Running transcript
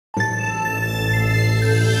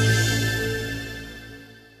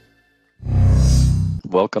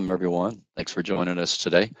welcome everyone. Thanks for joining us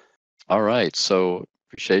today. All right, so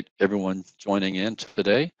appreciate everyone joining in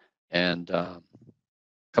today, and a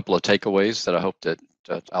couple of takeaways that I hope that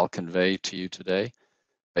I'll convey to you today.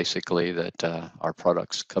 Basically, that our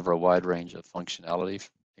products cover a wide range of functionality,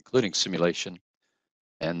 including simulation,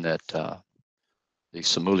 and that the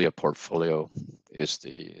Simulia portfolio is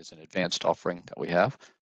an advanced offering that we have,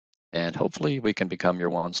 and hopefully we can become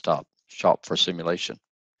your one-stop shop for simulation.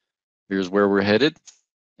 Here's where we're headed,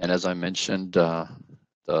 and as I mentioned,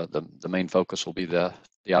 the main focus will be the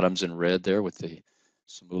items in red there with the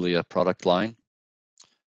Simulia product line.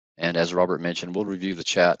 And as Robert mentioned, we'll review the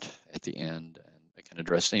chat at the end and I can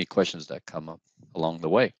address any questions that come up along the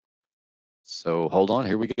way. So hold on,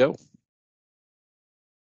 here we go.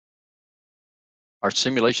 Our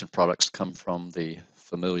simulation products come from the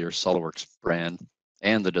familiar SOLIDWORKS brand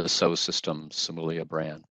and the Dassault Systems Simulia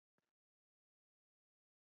brand.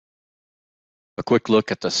 A quick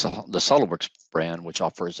look at the SOLIDWORKS brand, which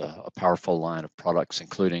offers a powerful line of products,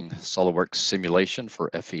 including SOLIDWORKS Simulation for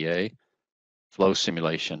FEA, Flow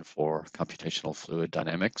Simulation for computational fluid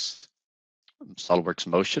dynamics, SOLIDWORKS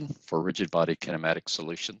Motion for rigid body kinematic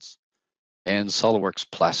solutions, and SOLIDWORKS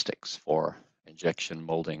Plastics for injection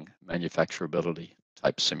molding manufacturability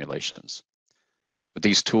type simulations. With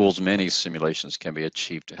these tools, many simulations can be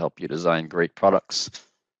achieved to help you design great products.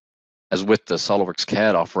 As with the SOLIDWORKS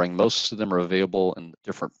CAD offering, most of them are available in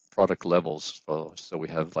different product levels. So we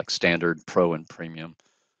have like standard, pro, and premium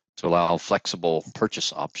to allow flexible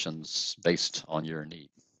purchase options based on your need.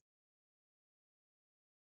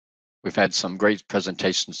 We've had some great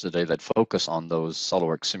presentations today that focus on those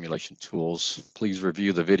SOLIDWORKS simulation tools. Please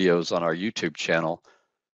review the videos on our YouTube channel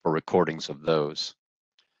for recordings of those.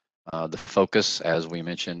 The focus, as we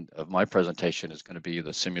mentioned, of my presentation is going to be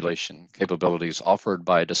the simulation capabilities offered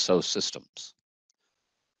by Dassault Systems,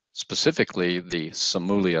 specifically the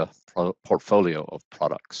Simulia portfolio of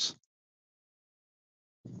products.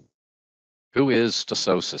 Who is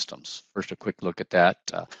Dassault Systems? First, a quick look at that.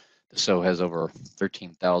 Dassault has over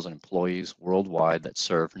 13,000 employees worldwide that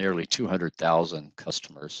serve nearly 200,000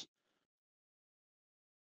 customers.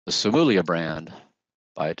 The Simulia brand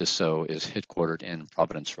by Dassault is headquartered in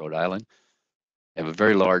Providence, Rhode Island. They have a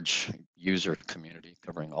very large user community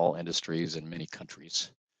covering all industries in many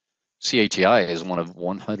countries. CATI is one of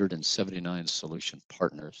 179 solution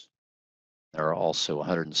partners. There are also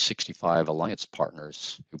 165 alliance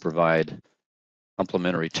partners who provide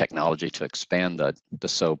complementary technology to expand the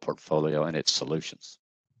Dassault portfolio and its solutions.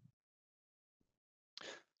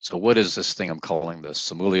 So what is this thing I'm calling the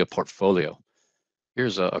Simulia portfolio?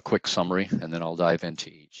 Here's a quick summary, and then I'll dive into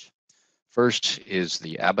each. First is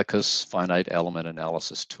the Abaqus finite element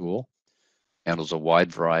analysis tool. Handles a wide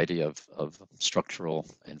variety of structural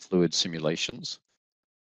and fluid simulations.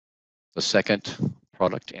 The second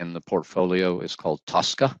product in the portfolio is called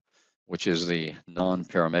Tosca, which is the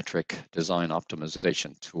non-parametric design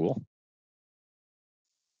optimization tool.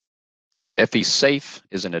 FE-Safe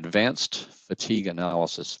is an advanced fatigue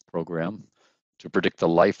analysis program to predict the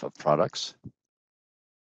life of products.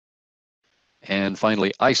 And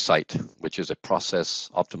finally, EyeSight, which is a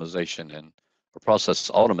process automation and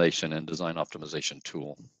design optimization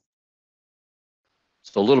tool.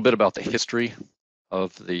 So a little bit about the history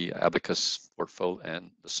of the Abaqus portfolio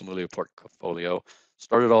and the Simulia portfolio.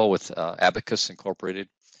 Started all with Abaqus Incorporated.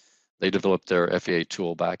 They developed their FEA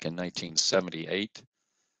tool back in 1978.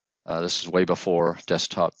 This is way before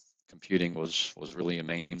desktop computing was really a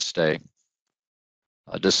mainstay.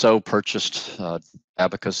 Dassault purchased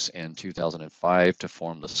Abaqus in 2005 to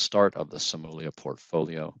form the start of the Simulia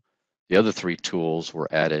portfolio. The other three tools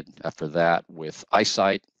were added after that, with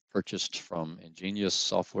EyeSight purchased from Ingenious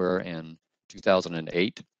Software in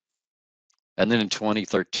 2008. And then in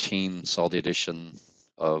 2013 saw the addition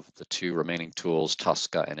of the two remaining tools,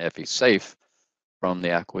 Tosca and FE-Safe, from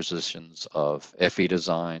the acquisitions of FE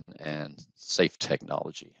Design and Safe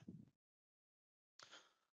Technology.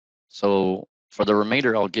 So for the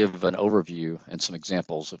remainder, I'll give an overview and some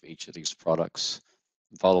examples of each of these products.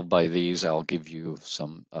 Followed by these, I'll give you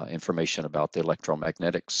some information about the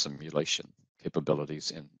electromagnetic simulation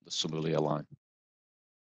capabilities in the Simulia line.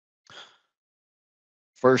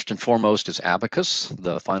 First and foremost is Abaqus,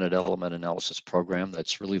 the finite element analysis program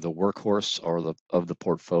that's really the workhorse of the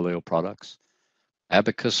portfolio products.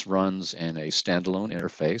 Abaqus runs in a standalone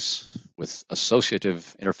interface with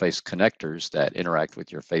associative interface connectors that interact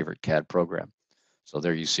with your favorite CAD program. So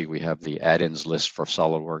there you see we have the add-ins list for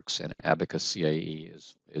SOLIDWORKS, and Abaqus CAE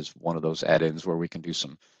is one of those add-ins where we can do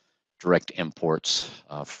some direct imports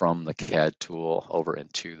from the CAD tool over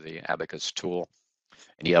into the Abaqus tool.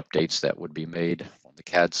 Any updates that would be made on the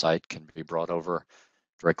CAD site can be brought over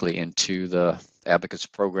directly into the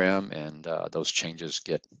Abaqus program, and those changes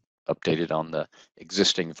get updated on the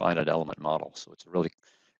existing finite element model. So it's a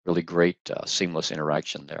really great seamless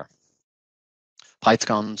interaction there.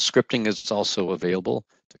 Python scripting is also available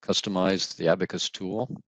to customize the Abaqus tool.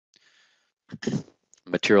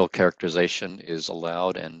 Material characterization is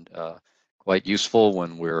allowed and quite useful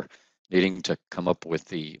when we're needing to come up with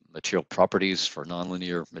the material properties for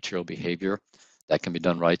nonlinear material behavior. That can be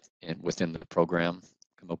done right within the program,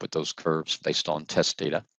 come up with those curves based on test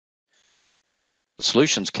data. The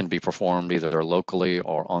solutions can be performed either locally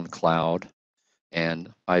or on cloud,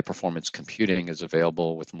 and high performance computing is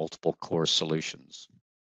available with multiple core solutions.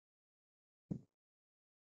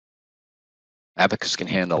 Abaqus can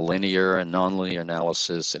handle linear and nonlinear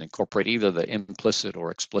analysis and incorporate either the implicit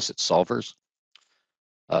or explicit solvers.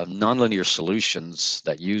 Nonlinear solutions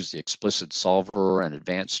that use the explicit solver and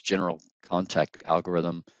advanced general contact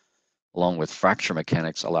algorithm, along with fracture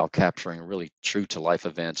mechanics, allow capturing really true to life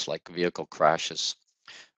events like vehicle crashes,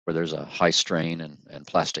 where there's a high strain and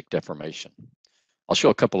plastic deformation. I'll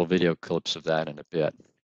show a couple of video clips of that in a bit.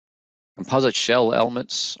 Composite shell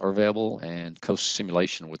elements are available, and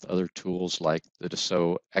co-simulation with other tools like the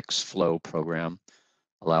Dassault XFlow program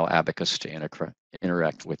allow Abaqus to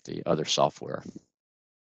interact with the other software.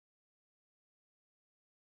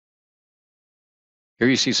 Here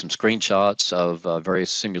you see some screenshots of various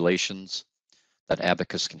simulations that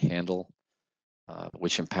Abaqus can handle,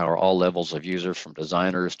 which empower all levels of users from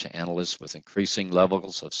designers to analysts with increasing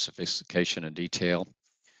levels of sophistication and detail.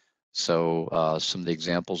 So some of the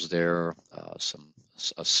examples there,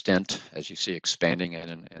 a stent, as you see, expanding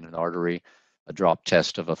in an artery, a drop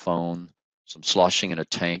test of a phone, some sloshing in a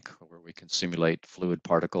tank where we can simulate fluid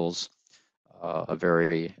particles, a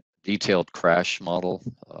very detailed crash model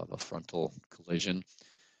of a frontal collision,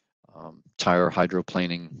 tire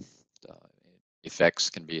hydroplaning effects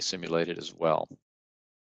can be simulated as well.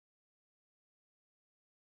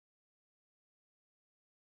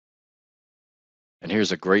 And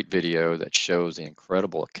here's a great video that shows the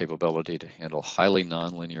incredible capability to handle highly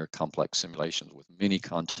nonlinear complex simulations with many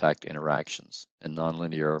contact interactions and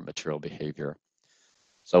nonlinear material behavior.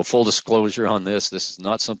 So full disclosure on this is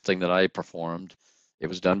not something that I performed. It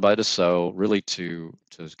was done by Dassault really to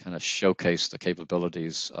kind of showcase the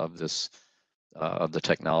capabilities of this, of the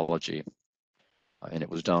technology. And it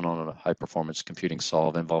was done on a high performance computing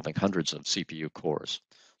solve involving hundreds of CPU cores.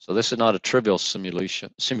 So this is not a trivial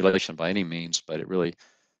simulation by any means, but it really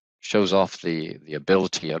shows off the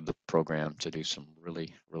ability of the program to do some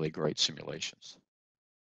really great simulations.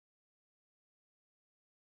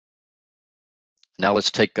 Now let's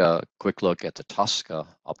take a quick look at the Tosca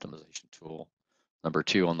optimization tool, number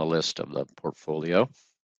 2 on the list of the portfolio.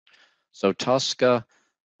 So Tosca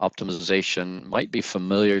optimization might be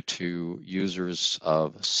familiar to users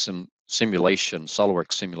of simulation,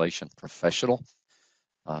 SOLIDWORKS Simulation Professional.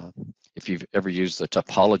 If you've ever used the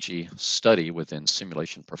topology study within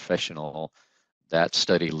Simulation Professional, that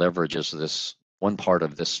study leverages this one part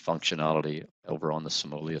of this functionality over on the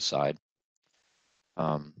Simulia side.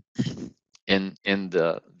 In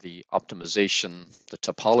the optimization, the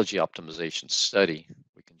topology optimization study,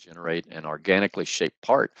 we can generate an organically shaped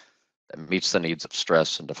part that meets the needs of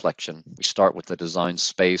stress and deflection. We start with the design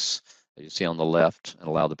space that you see on the left and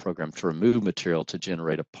allow the program to remove material to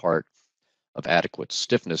generate a part of adequate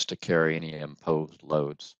stiffness to carry any imposed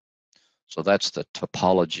loads. So that's the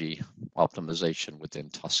topology optimization within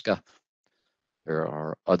Tosca. There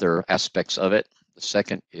are other aspects of it. The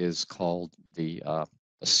second is called the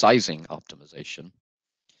sizing optimization.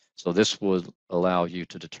 So this would allow you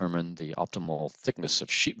to determine the optimal thickness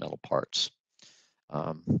of sheet metal parts.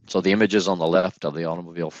 So the images on the left of the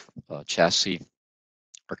automobile chassis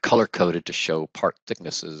are color-coded to show part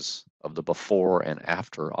thicknesses of the before and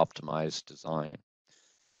after optimized design.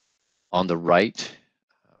 On the right,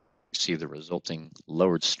 you see the resulting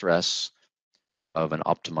lowered stress of an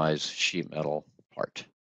optimized sheet metal part.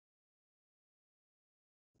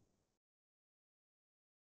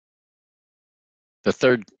 The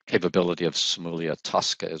third capability of Simulia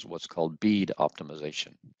Tosca is what's called bead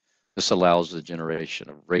optimization. This allows the generation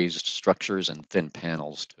of raised structures and thin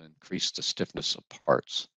panels to increase the stiffness of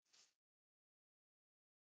parts.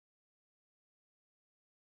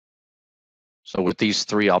 So with these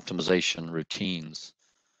 3 optimization routines,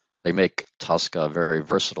 they make Tosca a very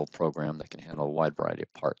versatile program that can handle a wide variety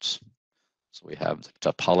of parts. So we have the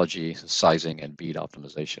topology, sizing, and bead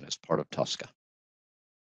optimization as part of Tosca.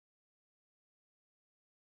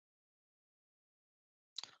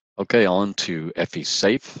 Okay, on to FE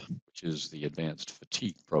Safe, which is the advanced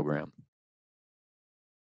fatigue program.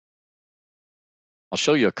 I'll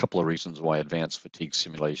show you a couple of reasons why advanced fatigue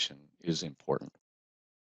simulation is important.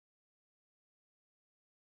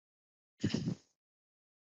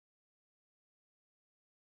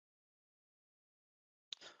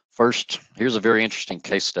 First, here's a very interesting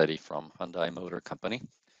case study from Hyundai Motor Company.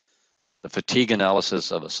 The fatigue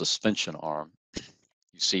analysis of a suspension arm.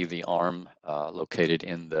 You see the arm located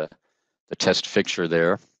in the test fixture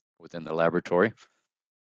there within the laboratory.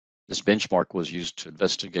 This benchmark was used to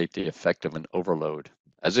investigate the effect of an overload,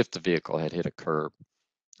 as if the vehicle had hit a curb.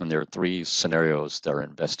 And there are 3 scenarios that are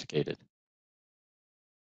investigated.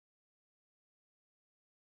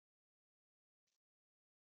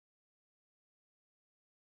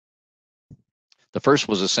 The first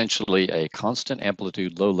was essentially a constant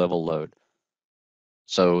amplitude low level load.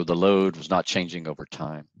 So the load was not changing over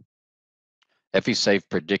time. FESafe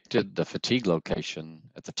predicted the fatigue location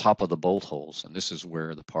at the top of the bolt holes, and this is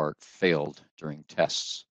where the part failed during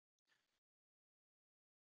tests.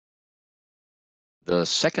 The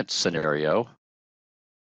second scenario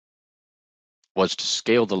was to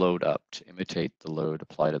scale the load up to imitate the load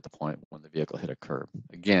applied at the point when the vehicle hit a curb.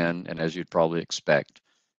 Again, and as you'd probably expect,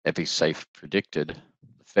 FESafe predicted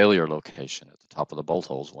the failure location at the top of the bolt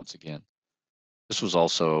holes once again. This was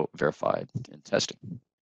also verified in testing.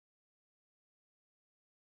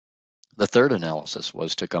 The third analysis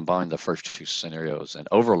was to combine the first 2 scenarios, an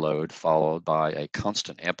overload followed by a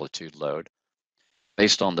constant amplitude load.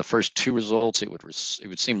 Based on the first 2 results, it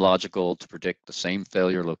would seem logical to predict the same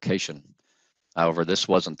failure location. However, this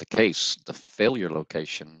wasn't the case. The failure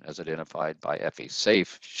location, as identified by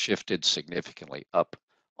FESafe, shifted significantly up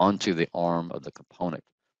onto the arm of the component.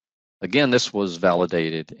 Again, this was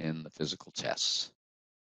validated in the physical tests.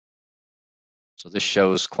 So this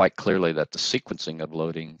shows quite clearly that the sequencing of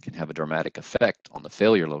loading can have a dramatic effect on the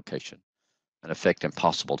failure location, an effect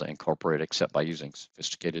impossible to incorporate except by using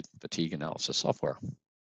sophisticated fatigue analysis software.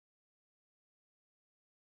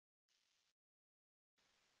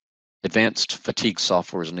 Advanced fatigue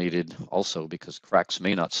software is needed also because cracks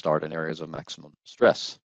may not start in areas of maximum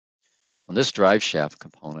stress. On this drive shaft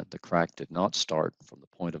component, the crack did not start from the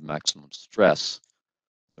point of maximum stress.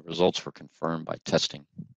 The results were confirmed by testing.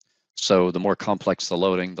 So the more complex the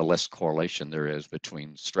loading, the less correlation there is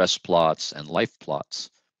between stress plots and life plots.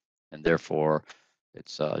 And therefore,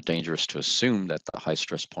 it's dangerous to assume that the high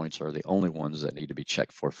stress points are the only ones that need to be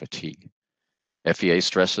checked for fatigue. FEA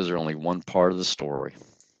stresses are only one part of the story.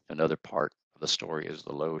 Another part of the story is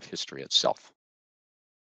the load history itself.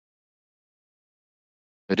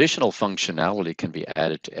 Additional functionality can be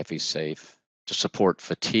added to FESafe to support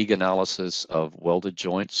fatigue analysis of welded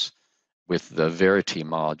joints with the Verity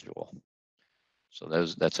module. So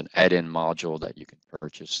that's an add-in module that you can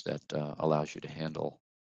purchase that allows you to handle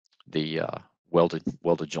the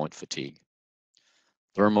welded joint fatigue.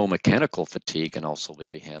 Thermomechanical fatigue can also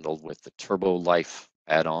be handled with the Turbo Life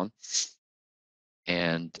add-on,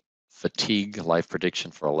 and fatigue life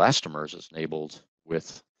prediction for elastomers is enabled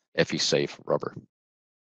with FESafe rubber.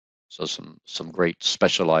 So some great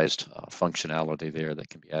specialized functionality there that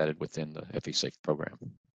can be added within the FESafe program.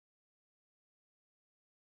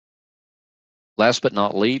 Last but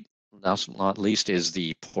not least is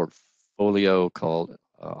the portfolio called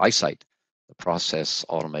iSight, the process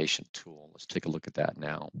automation tool. Let's take a look at that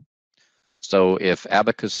now. So if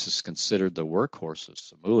Abaqus is considered the workhorse of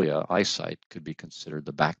Simulia, iSight could be considered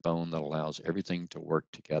the backbone that allows everything to work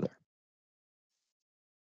together.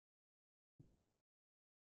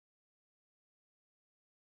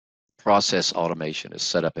 Process automation is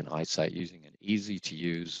set up in iSight using an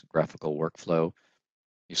easy-to-use graphical workflow.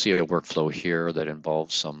 You see a workflow here that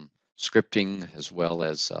involves some scripting as well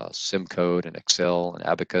as sim code and Excel and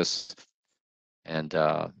Abaqus. And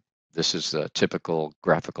this is the typical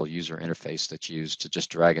graphical user interface that's used to just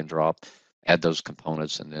drag and drop, add those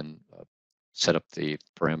components, and then set up the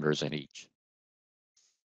parameters in each.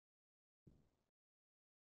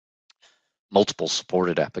 Multiple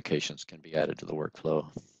supported applications can be added to the workflow.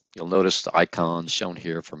 You'll notice the icons shown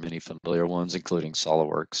here for many familiar ones, including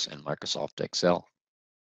SOLIDWORKS and Microsoft Excel.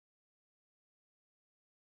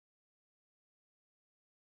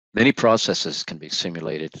 Many processes can be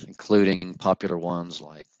simulated, including popular ones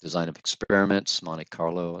like design of experiments, Monte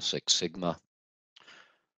Carlo, Six Sigma.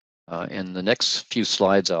 In the next few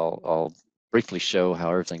slides, I'll briefly show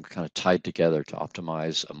how everything kind of tied together to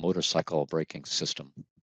optimize a motorcycle braking system.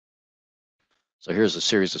 So here's a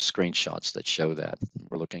series of screenshots that show that.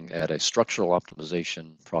 We're looking at a structural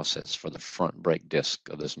optimization process for the front brake disc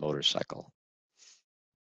of this motorcycle.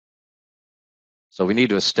 So we need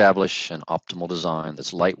to establish an optimal design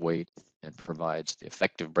that's lightweight and provides the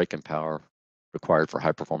effective braking power required for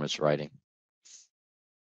high performance riding.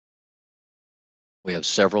 We have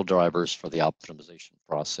several drivers for the optimization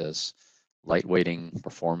process: lightweighting,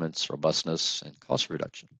 performance, robustness, and cost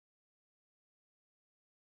reduction.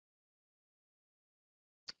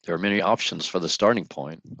 There are many options for the starting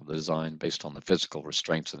point of the design based on the physical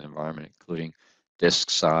restraints of the environment, including disk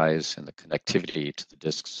size and the connectivity to the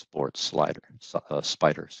disk support spider.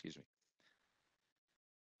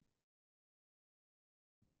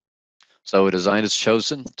 So a design is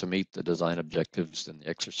chosen to meet the design objectives, and the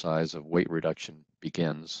exercise of weight reduction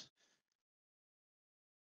begins.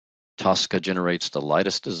 Tosca generates the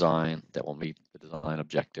lightest design that will meet the design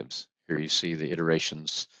objectives. Here you see the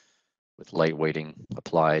iterations with light weighting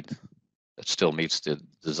applied that still meets the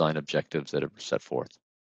design objectives that are set forth.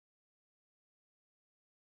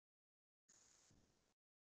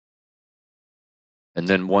 And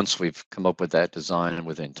then once we've come up with that design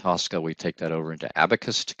within Tosca, we take that over into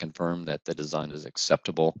Abaqus to confirm that the design is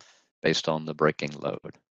acceptable based on the breaking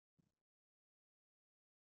load.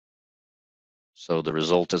 So the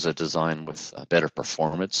result is a design with better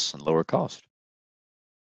performance and lower cost.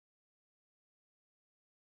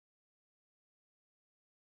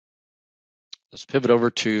 Let's pivot over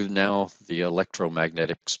to now the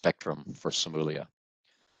electromagnetic spectrum for Simulia.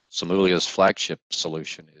 Simulia's flagship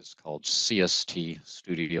solution is called CST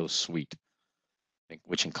Studio Suite,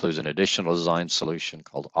 which includes an additional design solution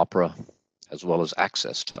called Opera, as well as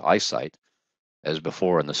access to iSight, as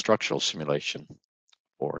before in the structural simulation,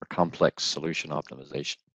 for complex solution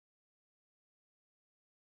optimization.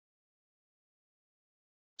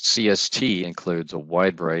 CST includes a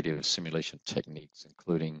wide variety of simulation techniques,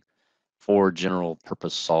 including 4 general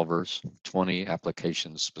purpose solvers, 20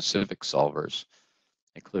 application specific solvers,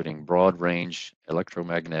 including broad range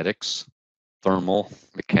electromagnetics, thermal,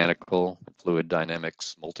 mechanical, fluid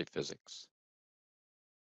dynamics, multiphysics.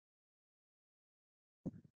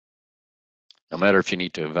 No matter if you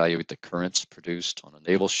need to evaluate the currents produced on a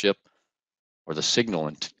naval ship or the signal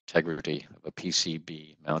integrity of a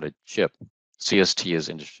PCB mounted chip, CST is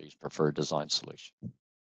industry's preferred design solution.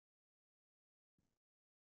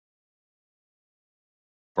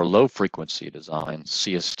 For low frequency design,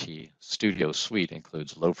 CST Studio Suite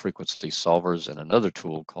includes low frequency solvers and another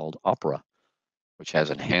tool called Opera, which has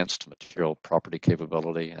enhanced material property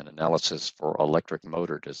capability and analysis for electric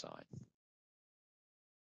motor design.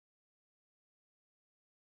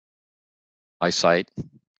 iSight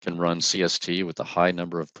can run CST with a high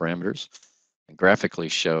number of parameters and graphically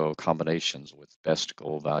show combinations with best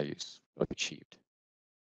goal values achieved.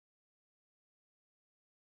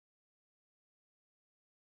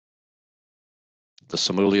 The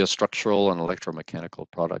Simulia structural and electromechanical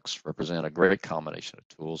products represent a great combination of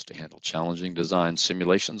tools to handle challenging design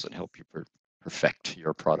simulations and help you perfect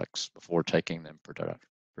your products before taking them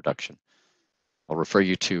production. I'll refer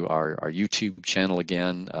you to our YouTube channel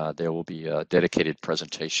again. There will be a dedicated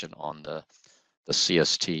presentation on the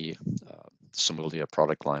CST Simulia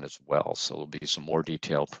product line as well, so there'll be some more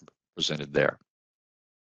detail presented there.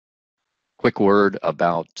 Quick word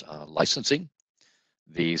about licensing.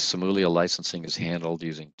 The Simulia licensing is handled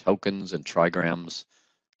using tokens and trigrams,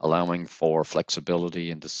 allowing for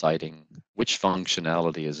flexibility in deciding which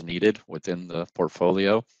functionality is needed within the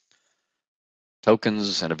portfolio.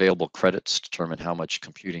 Tokens and available credits determine how much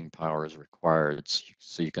computing power is required,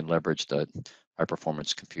 so you can leverage the high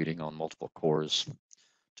performance computing on multiple cores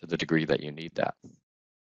to the degree that you need that.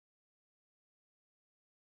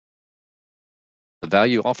 The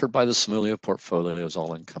value offered by the Simulia portfolio is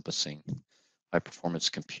all encompassing. High performance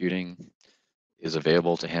computing is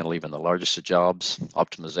available to handle even the largest of jobs.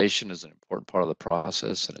 Optimization is an important part of the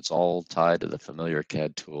process, and it's all tied to the familiar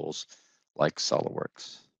CAD tools like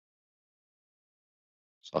SOLIDWORKS.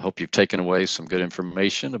 So I hope you've taken away some good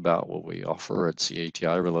information about what we offer at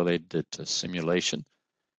CATI related to simulation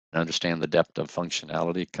and understand the depth of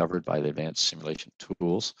functionality covered by the advanced simulation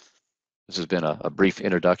tools. This has been a brief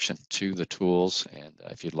introduction to the tools, and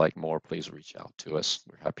if you'd like more, please reach out to us.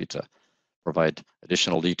 We're happy to provide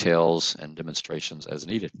additional details and demonstrations as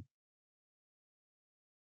needed.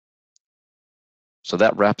 So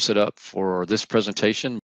that wraps it up for this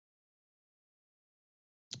presentation.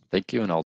 Thank you, and I'll